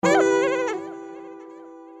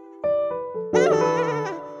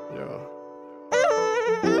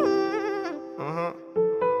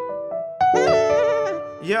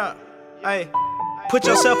Hey, put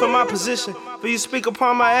yourself in my position. For you speak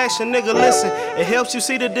upon my action, nigga, listen. It helps you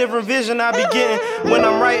see the different vision I be getting when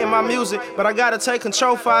I'm writing my music. But I gotta take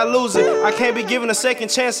control before I lose it. I can't be given a second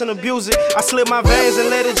chance and abuse it. I slip my veins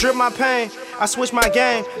and let it drip my pain. I switch my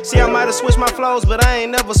game. See, I might have switched my flows, but I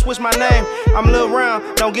ain't never switched my name. I'm Lil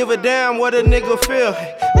Round, don't give a damn what a nigga feel.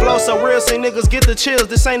 Flow so real, say niggas get the chills.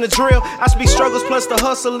 This ain't a drill. I speak struggles plus the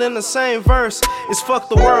hustle in the same verse. It's fuck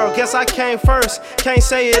the world, guess I came first. Can't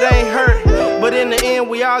say it ain't hurt, but in the end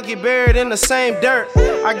we all get buried in the same dirt.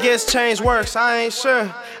 I guess change works, I ain't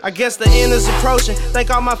sure. I guess the end is approaching. Thank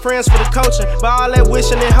all my friends for the coaching, but all that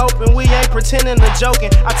wishing and hoping, we ain't pretending or joking.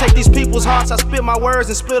 I take these people's hearts, I spit my words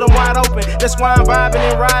and split them wide open. That's why I'm vibing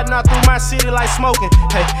and riding out through my city like smoking.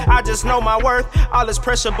 Hey, I just know my worth. All this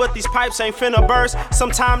pressure, but these pipes ain't finna burst.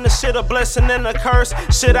 Sometimes the shit a blessing and a curse.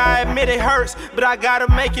 Shit, I admit it hurts, but I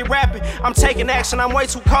gotta make it rapping. I'm taking action, I'm way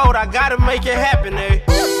too cold, I gotta make it happen,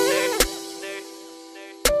 eh.